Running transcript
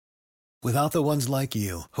Without the ones like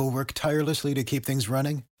you, who work tirelessly to keep things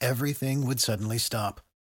running, everything would suddenly stop.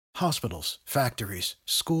 Hospitals, factories,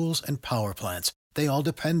 schools, and power plants, they all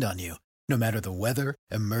depend on you. No matter the weather,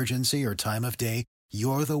 emergency, or time of day,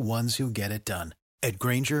 you're the ones who get it done. At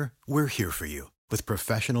Grainger, we're here for you with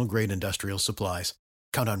professional-grade industrial supplies.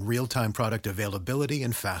 Count on real-time product availability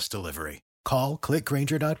and fast delivery. Call,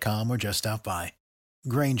 clickgrainger.com, or just stop by.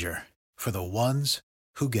 Grainger, for the ones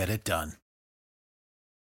who get it done.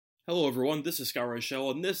 Hello, everyone. This is Scott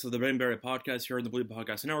Reichel, and this is the Ben Berry Podcast here on the Bleed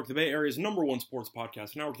Podcast Network, the Bay Area's #1 sports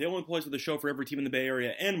podcast network, the only place with a show for every team in the Bay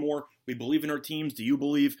Area and more. We believe in our teams. Do you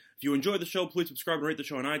believe? If you enjoy the show, please subscribe and rate the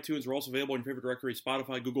show on iTunes. We're also available in your favorite directory,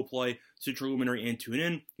 Spotify, Google Play, Stitcher, Luminary, and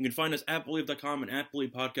TuneIn. You can find us at Believe.com and at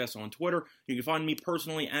Believe Podcast on Twitter. You can find me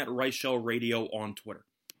personally at Reichel Radio on Twitter.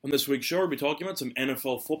 On this week's show, we'll be talking about some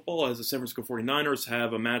NFL football as the San Francisco 49ers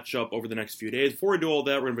have a matchup over the next few days. Before we do all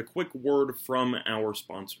that, we're going to have a quick word from our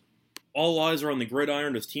sponsor. All eyes are on the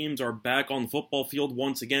gridiron as teams are back on the football field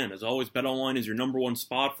once again. As always, BetOnline is your #1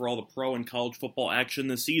 spot for all the pro and college football action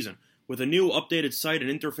this season. With a new updated site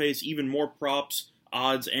and interface, even more props,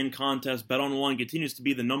 odds, and contests, BetOnline continues to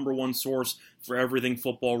be the #1 source for everything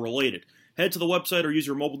football related. Head to the website or use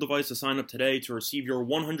your mobile device to sign up today to receive your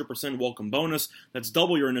 100% welcome bonus. That's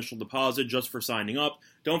double your initial deposit just for signing up.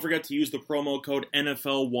 Don't forget to use the promo code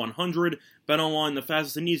NFL100. BetOnline, the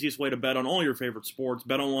fastest and easiest way to bet on all your favorite sports.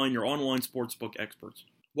 BetOnline, your online sportsbook experts.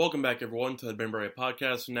 Welcome back, everyone, to the Ben Berry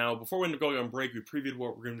Podcast. Now, before we end up going on break, we previewed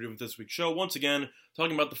what we're going to do with this week's show. Once again,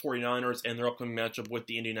 talking about the 49ers and their upcoming matchup with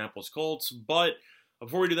the Indianapolis Colts. But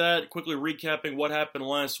before we do that, quickly recapping what happened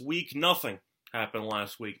last week. Nothing happened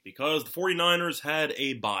last week because the 49ers had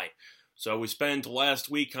a bye. So we spent last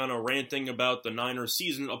week kind of ranting about the Niners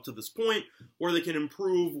season up to this point, where they can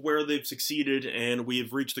improve, where they've succeeded, and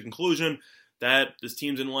we've reached the conclusion that this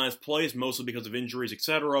team's in last place, mostly because of injuries,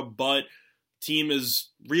 etc., but the team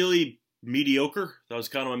is really mediocre. That was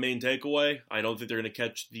kind of my main takeaway. I don't think they're going to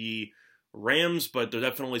catch the Rams, but they're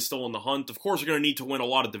definitely still in the hunt. Of course, they're going to need to win a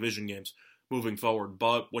lot of division games moving forward,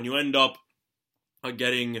 but when you end up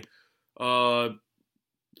getting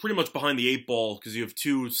pretty much behind the 8 ball because you have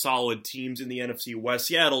two solid teams in the NFC West.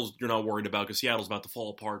 Seattle's you're not worried about because Seattle's about to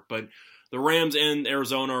fall apart, but the Rams and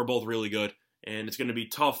Arizona are both really good, and it's going to be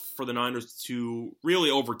tough for the Niners to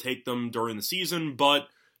really overtake them during the season, but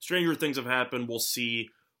stranger things have happened. We'll see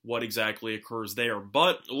what exactly occurs there.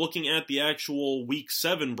 But looking at the actual Week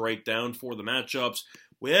 7 breakdown for the matchups,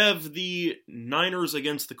 we have the Niners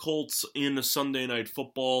against the Colts in Sunday Night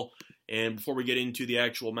Football. And before we get into the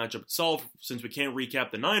actual matchup itself, since we can't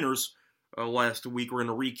recap the Niners last week, we're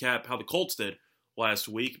going to recap how the Colts did last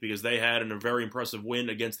week because they had a very impressive win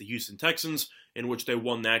against the Houston Texans in which they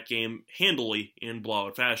won that game handily in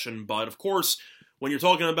blowout fashion. But of course, when you're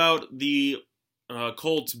talking about the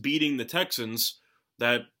Colts beating the Texans,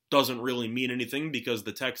 that doesn't really mean anything because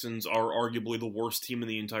the Texans are arguably the worst team in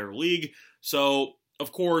the entire league. So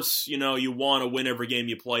of course, you want to win every game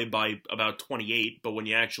you play by about 28, but when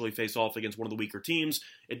you actually face off against one of the weaker teams,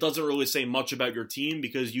 it doesn't really say much about your team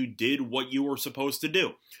because you did what you were supposed to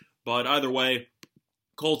do. But either way,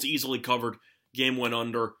 Colts easily covered. Game went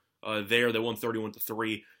under there. They won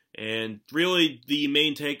 31-3. And really, the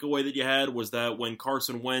main takeaway that you had was that when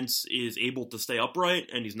Carson Wentz is able to stay upright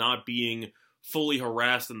and he's not being fully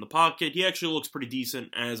harassed in the pocket, he actually looks pretty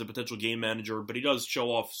decent as a potential game manager, but he does show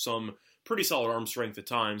off some pretty solid arm strength at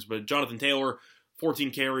times. But Jonathan Taylor,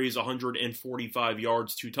 14 carries, 145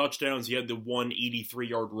 yards, 2 touchdowns. He had the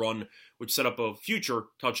 183-yard run, which set up a future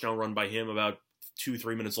touchdown run by him about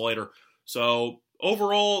 2-3 minutes later. So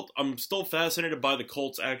overall, I'm still fascinated by the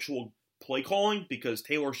Colts' actual play calling because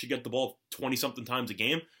Taylor should get the ball 20-something times a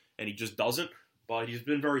game, and he just doesn't. But he's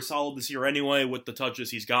been very solid this year anyway with the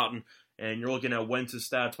touches he's gotten. And you're looking at Wentz's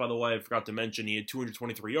stats, by the way, I forgot to mention, he had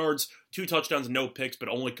 223 yards, 2 touchdowns, no picks, but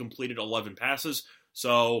only completed 11 passes.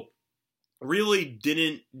 So, really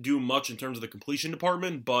didn't do much in terms of the completion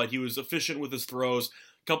department, but he was efficient with his throws, a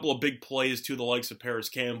couple of big plays to the likes of Paris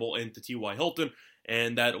Campbell and to T.Y. Hilton,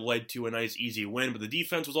 and that led to a nice, easy win. But the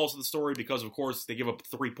defense was also the story because, of course, they give up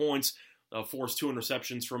 3 points, forced 2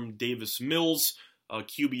 interceptions from Davis Mills, a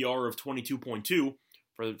QBR of 22.2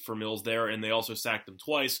 for Mills there, and they also sacked him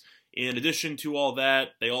twice. In addition to all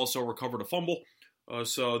that, they also recovered a fumble,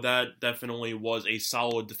 so that definitely was a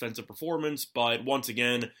solid defensive performance. But once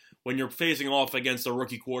again, when you're facing off against a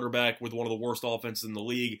rookie quarterback with one of the worst offenses in the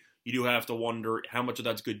league, you do have to wonder how much of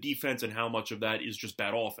that's good defense and how much of that is just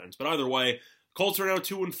bad offense. But either way, Colts are now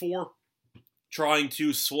 2-4, trying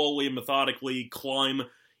to slowly and methodically climb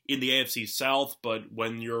in the AFC South. But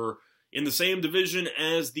when you're in the same division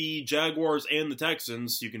as the Jaguars and the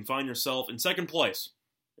Texans, you can find yourself in second place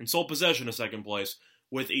in sole possession of second place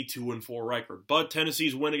with a 2-4 record. But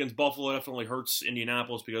Tennessee's win against Buffalo definitely hurts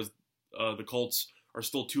Indianapolis because the Colts are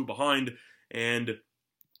still 2 behind, and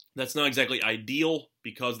that's not exactly ideal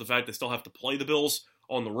because the fact they still have to play the Bills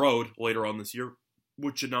on the road later on this year,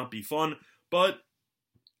 which should not be fun. But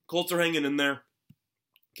Colts are hanging in there.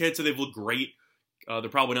 Can't say they've looked great. They're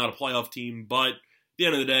probably not a playoff team, but at the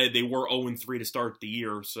end of the day, they were 0-3 to start the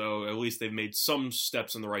year, so at least they've made some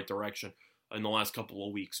steps in the right direction in the last couple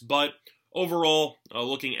of weeks. But overall,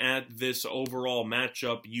 looking at this overall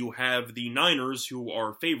matchup, you have the Niners, who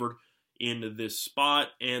are favored in this spot,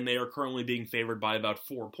 and they are currently being favored by about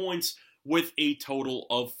 4 points, with a total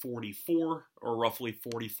of 44, or roughly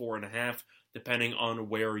 44.5, depending on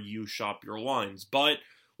where you shop your lines. But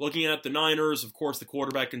looking at the Niners, of course, the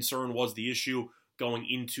quarterback concern was the issue going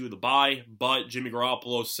into the bye, but Jimmy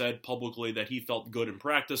Garoppolo said publicly that he felt good in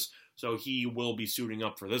practice, so he will be suiting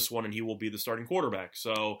up for this one, and he will be the starting quarterback.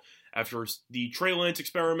 So after the Trey Lance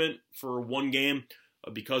experiment for one game,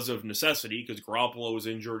 because of necessity, because Garoppolo was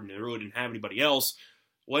injured and they really didn't have anybody else,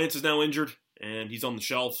 Lance is now injured, and he's on the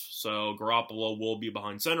shelf, so Garoppolo will be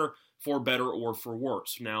behind center, for better or for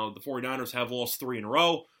worse. Now, the 49ers have lost 3 in a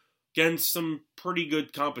row against some pretty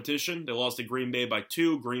good competition. They lost to Green Bay by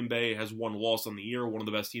 2. Green Bay has 1 loss on the year, one of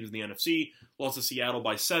the best teams in the NFC. Lost to Seattle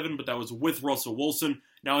by 7, but that was with Russell Wilson.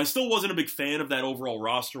 Now, I still wasn't a big fan of that overall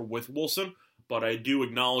roster with Wilson, but I do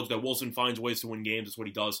acknowledge that Wilson finds ways to win games. That's what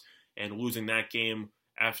he does. And losing that game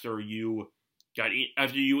after you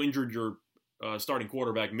injured your starting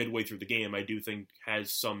quarterback midway through the game, I do think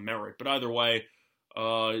has some merit. But either way,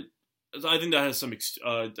 I think that has some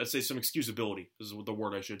excusability, is the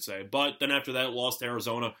word I should say. But then after that, lost to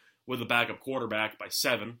Arizona with a backup quarterback by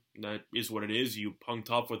 7. That is what it is. You hung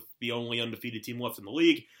tough with the only undefeated team left in the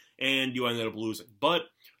league, and you ended up losing. But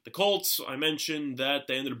the Colts, I mentioned that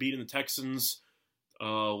they ended up beating the Texans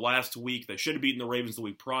last week. They should have beaten the Ravens the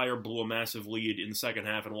week prior, blew a massive lead in the second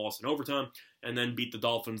half and lost in overtime, and then beat the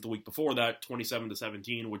Dolphins the week before that,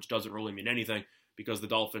 27-17, which doesn't really mean anything because the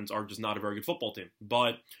Dolphins are just not a very good football team.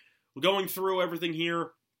 But going through everything here,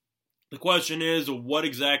 the question is, what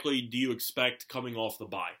exactly do you expect coming off the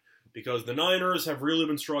bye? Because the Niners have really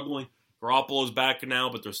been struggling. Garoppolo's back now,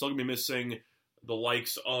 but they're still going to be missing the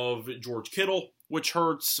likes of George Kittle, which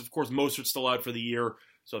hurts. Of course, Mostert's still out for the year,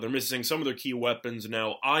 so they're missing some of their key weapons.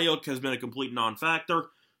 Now, Ayuk has been a complete non-factor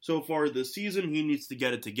so far this season. He needs to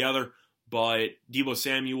get it together, but Deebo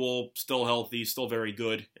Samuel, still healthy, still very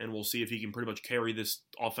good, and we'll see if he can pretty much carry this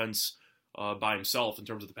offense by himself in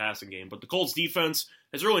terms of the passing game. But the Colts defense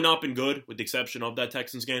has really not been good, with the exception of that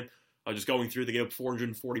Texans game. Just going through, they gave up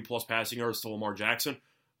 440-plus passing yards to Lamar Jackson.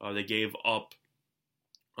 They gave up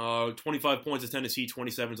 25 points to Tennessee,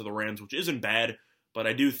 27 to the Rams, which isn't bad, but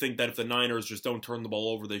I do think that if the Niners just don't turn the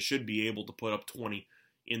ball over, they should be able to put up 20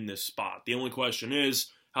 in this spot. The only question is,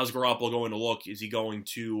 how's Garoppolo going to look? Is he going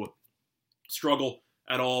to struggle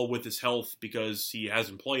at all with his health because he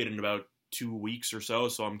hasn't played in about 2 weeks or so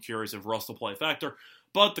I'm curious if Russ will play a factor.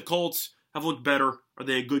 But the Colts have looked better. Are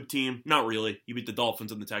they a good team? Not really. You beat the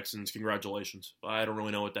Dolphins and the Texans. Congratulations. I don't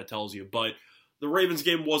really know what that tells you, but the Ravens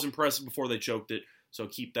game was impressive before they choked it, so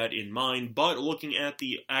keep that in mind. But looking at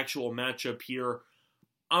the actual matchup here,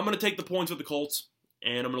 I'm going to take the points with the Colts,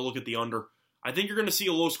 and I'm going to look at the under. I think you're going to see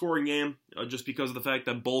a low-scoring game just because of the fact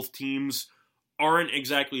that both teams aren't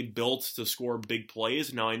exactly built to score big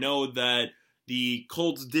plays. Now, I know that the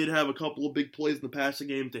Colts did have a couple of big plays in the passing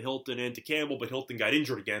game to Hilton and to Campbell, but Hilton got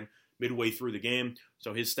injured again midway through the game,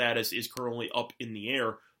 so his status is currently up in the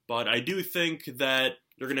air. But I do think that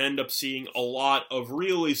you're going to end up seeing a lot of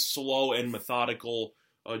really slow and methodical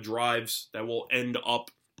drives that will end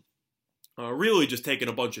up really just taking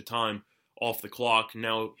a bunch of time off the clock.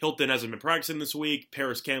 Now, Hilton hasn't been practicing this week.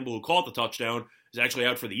 Paris Campbell, who caught the touchdown, is actually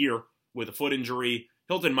out for the year with a foot injury.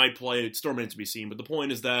 Hilton might play. It's still remains to be seen. But the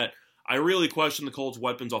point is that I really question the Colts'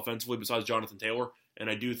 weapons offensively besides Jonathan Taylor. And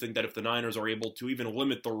I do think that if the Niners are able to even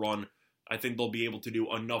limit the run, I think they'll be able to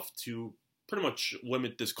do enough to pretty much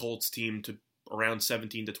limit this Colts team to around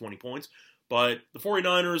 17 to 20 points. But the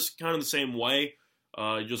 49ers, kind of the same way.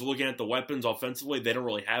 Just looking at the weapons offensively, they don't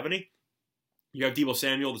really have any. You have Deebo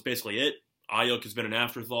Samuel, that's basically it. Ayuk has been an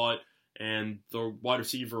afterthought, and the wide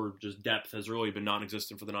receiver just depth has really been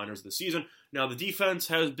non-existent for the Niners this season. Now, the defense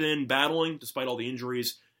has been battling despite all the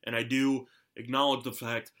injuries, and I do acknowledge the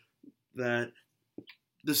fact that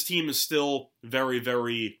this team is still very,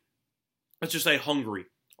 very, let's just say, hungry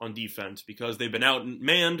on defense because they've been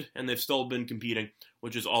outmanned and they've still been competing,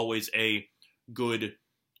 which is always a good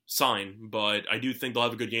sign. But I do think they'll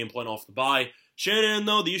have a good game plan off the bye. Shanahan,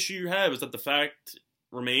 though, the issue you have is that the fact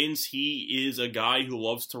remains he is a guy who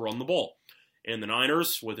loves to run the ball. And the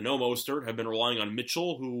Niners, with no Mostert, have been relying on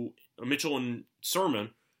Mitchell and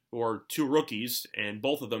Sermon, who are two rookies, and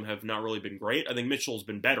both of them have not really been great. I think Mitchell's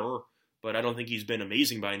been better, but I don't think he's been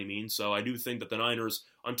amazing by any means. So I do think that the Niners,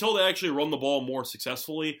 until they actually run the ball more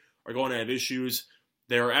successfully, are going to have issues.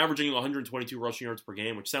 They're averaging 122 rushing yards per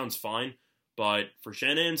game, which sounds fine. But for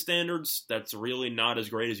Shanahan standards, that's really not as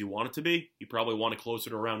great as you want it to be. You probably want it closer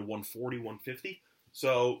to around 140, 150.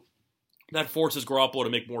 So that forces Garoppolo to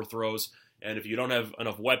make more throws. And if you don't have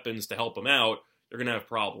enough weapons to help him out, you're going to have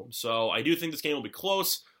problems. So I do think this game will be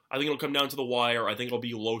close. I think it'll come down to the wire. I think it'll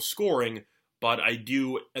be low scoring. But I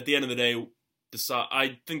do, at the end of the day,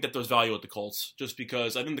 I think that there's value at the Colts. Just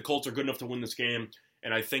because I think the Colts are good enough to win this game.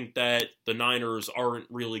 And I think that the Niners aren't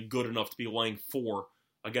really good enough to be laying 4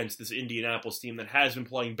 against this Indianapolis team that has been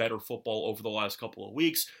playing better football over the last couple of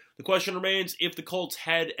weeks. The question remains, if the Colts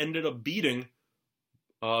had ended up beating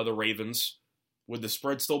the Ravens, would the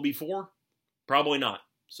spread still be 4? Probably not.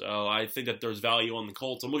 So I think that there's value on the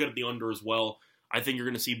Colts. I'm looking at the under as well. I think you're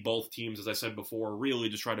going to see both teams, as I said before, really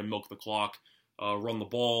just try to milk the clock, run the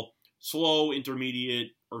ball, slow,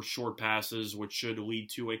 intermediate, or short passes, which should lead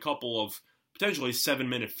to a couple of potentially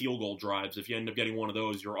 7-minute field goal drives. If you end up getting one of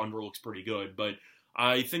those, your under looks pretty good. But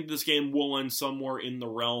I think this game will end somewhere in the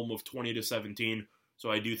realm of 20-17, so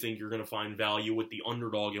I do think you're going to find value with the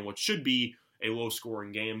underdog in what should be a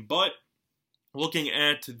low-scoring game. But looking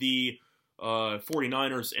at the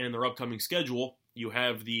 49ers and their upcoming schedule, you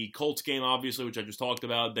have the Colts game, obviously, which I just talked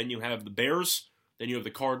about. Then you have the Bears. Then you have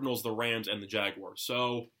the Cardinals, the Rams, and the Jaguars.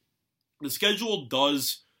 So the schedule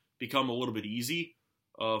does become a little bit easy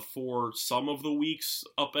for some of the weeks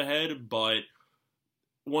up ahead, but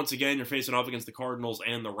once again, you're facing off against the Cardinals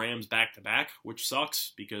and the Rams back-to-back, which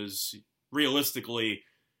sucks because realistically,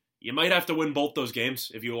 you might have to win both those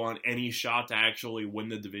games if you want any shot to actually win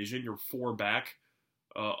the division. You're 4 back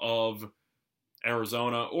of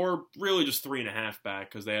Arizona, or really just 3.5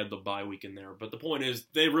 back because they had the bye week in there. But the point is,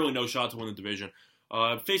 they have really no shot to win the division.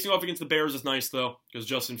 Facing off against the Bears is nice, though, because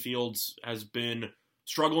Justin Fields has been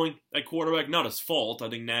struggling at quarterback. Not his fault. I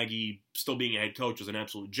think Nagy still being a head coach is an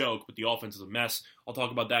absolute joke, but the offense is a mess. I'll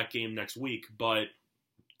talk about that game next week. But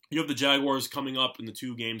you have the Jaguars coming up in the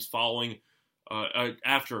 2 games following,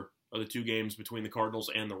 after the 2 games between the Cardinals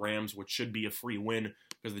and the Rams, which should be a free win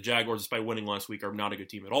because the Jaguars, despite winning last week, are not a good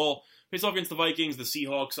team at all. Face off against the Vikings, the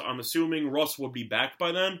Seahawks. I'm assuming Russ will be back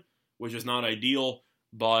by then, which is not ideal,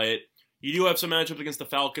 but you do have some matchups against the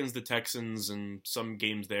Falcons, the Texans, and some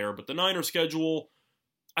games there. But the Niners schedule,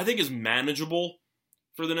 I think, is manageable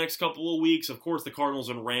for the next couple of weeks. Of course, the Cardinals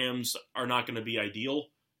and Rams are not going to be ideal.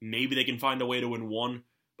 Maybe they can find a way to win one,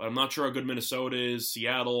 but I'm not sure how good Minnesota is.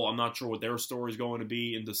 Seattle, I'm not sure what their story is going to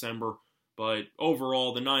be in December. But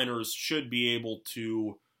overall, the Niners should be able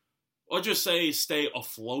to, let's just say, stay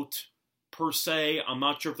afloat, per se. I'm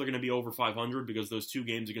not sure if they're going to be over 500 because those 2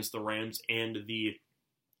 games against the Rams and the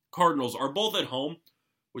Cardinals are both at home,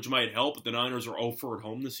 which might help. The Niners are 0-4 at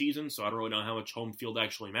home this season, so I don't really know how much home field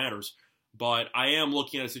actually matters. But I am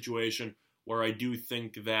looking at a situation where I do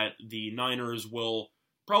think that the Niners will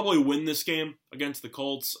probably win this game against the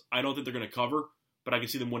Colts. I don't think they're going to cover, but I can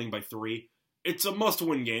see them winning by 3. It's a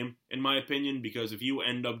must-win game, in my opinion, because if you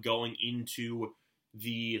end up going into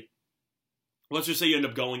the, let's just say you end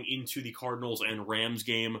up going into the Cardinals and Rams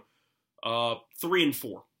game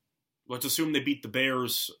 3-4. Let's assume they beat the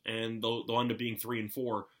Bears and they'll end up being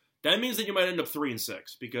 3-4. That means that you might end up 3-6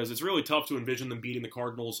 because it's really tough to envision them beating the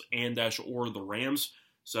Cardinals and or the Rams.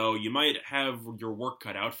 So you might have your work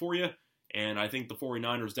cut out for you. And I think the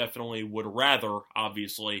 49ers definitely would rather,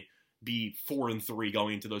 obviously, be 4-3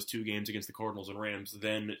 going into those 2 games against the Cardinals and Rams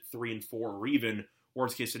than 3-4 or even,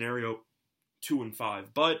 worst case scenario, 2-5.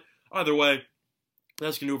 But either way,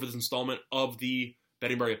 that's going to do it for this installment of the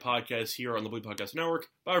Betting Barrier Podcast here on the Bleed Podcast Network.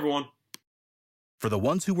 Bye, everyone. For the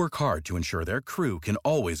ones who work hard to ensure their crew can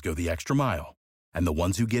always go the extra mile, and the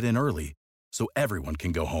ones who get in early so everyone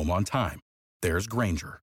can go home on time, there's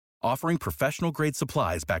Grainger, offering professional-grade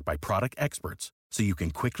supplies backed by product experts so you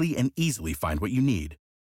can quickly and easily find what you need.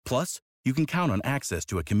 Plus, you can count on access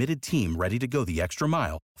to a committed team ready to go the extra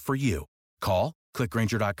mile for you. Call, click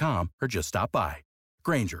Grainger.com, or just stop by.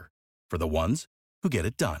 Grainger, for the ones who get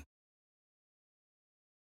it done.